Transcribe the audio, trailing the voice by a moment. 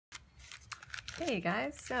Hey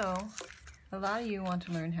guys, so a lot of you want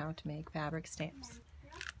to learn how to make fabric stamps.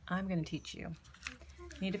 I'm going to teach you.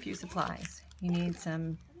 You need a few supplies. You need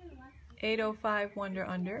some 805 Wonder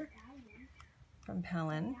Under from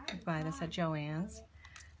Pellin. You can buy this at Joann's.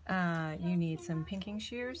 You need some pinking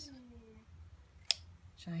shears,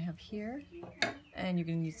 which I have here. And you're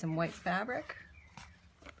going to need some white fabric,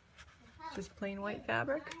 just plain white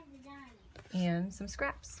fabric, and some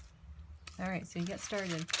scraps. Alright, so you get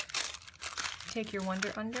started. Take your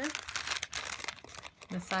Wonder Under,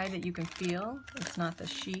 the side that you can feel. It's not the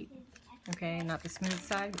sheet, okay, not the smooth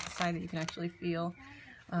side, but the side that you can actually feel.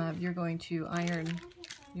 You're going to iron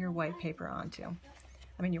your white paper onto.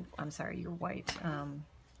 your white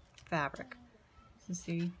fabric. You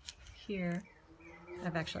see here,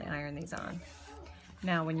 I've actually ironed these on.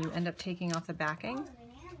 Now when you end up taking off the backing,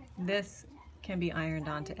 this can be ironed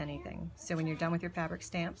onto anything. So when you're done with your fabric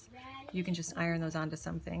stamps, you can just iron those onto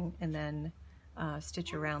something and then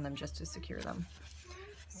stitch around them just to secure them.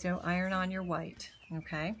 So iron on your white,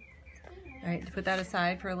 okay? All right, put that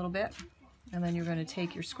aside for a little bit, and then you're going to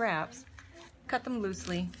take your scraps, cut them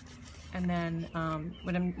loosely, and then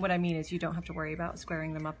what I mean is you don't have to worry about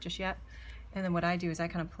squaring them up just yet. And then what I do is I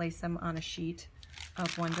kind of place them on a sheet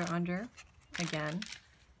of Wonder Under again,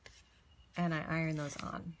 and I iron those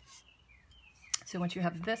on. So once you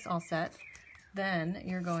have this all set, then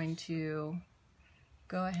you're going to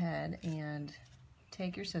go ahead and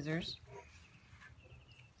take your scissors.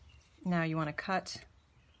 Now you want to cut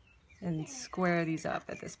and square these up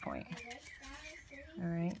at this point.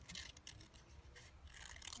 Alright.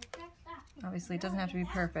 Obviously it doesn't have to be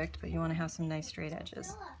perfect, but you want to have some nice straight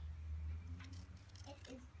edges.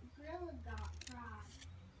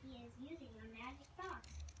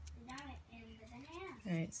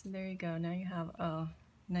 Alright, so there you go. Now you have a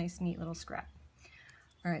nice neat little scrap.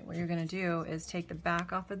 Alright, what you're going to do is take the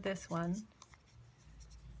back off of this one.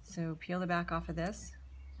 So peel the back off of this.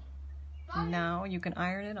 Now you can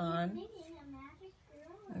iron it on.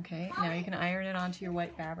 Okay, now you can iron it onto your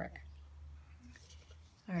white fabric.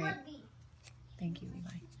 Alright, thank you,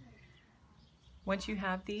 Levi. Once you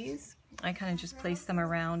have these, I kind of just place them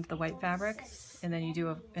around the white fabric, and then you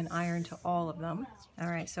do an iron to all of them.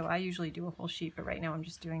 Alright, so I usually do a full sheet, but right now I'm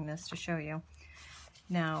just doing this to show you.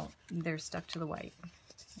 Now they're stuck to the white.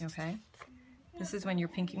 Okay, this is when your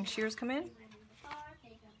pinking shears come in,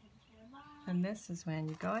 and this is when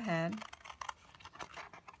you go ahead.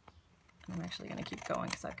 I'm actually going to keep going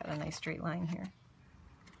because I've got a nice straight line here.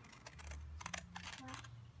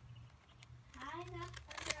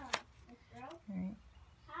 All right.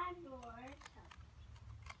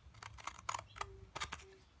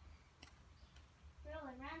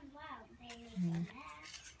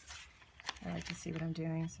 I like to see what I'm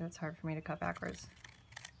doing, so it's hard for me to cut backwards.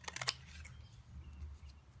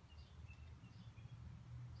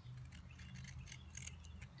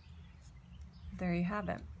 There you have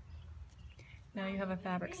it. Now you have a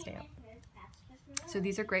fabric stamp. So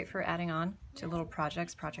these are great for adding on to little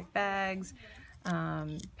projects, project bags,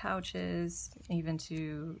 pouches, even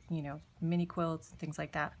to, mini quilts, things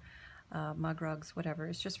like that, mug rugs, whatever.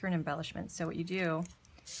 It's just for an embellishment. So what you do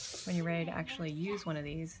when you're ready to actually use one of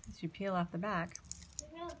these is you peel off the back,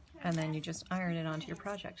 and then you just iron it onto your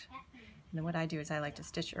project. And then what I do is I like to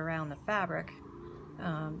stitch around the fabric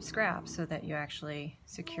scrap so that you actually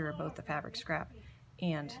secure both the fabric scrap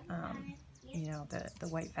and the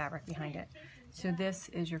white fabric behind it. So this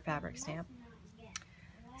is your fabric stamp.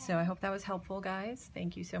 So I hope that was helpful, guys.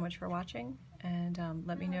 Thank you so much for watching, and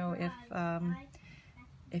let me know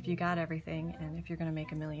if you got everything and if you're going to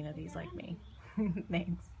make a million of these like me.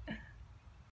 Thanks.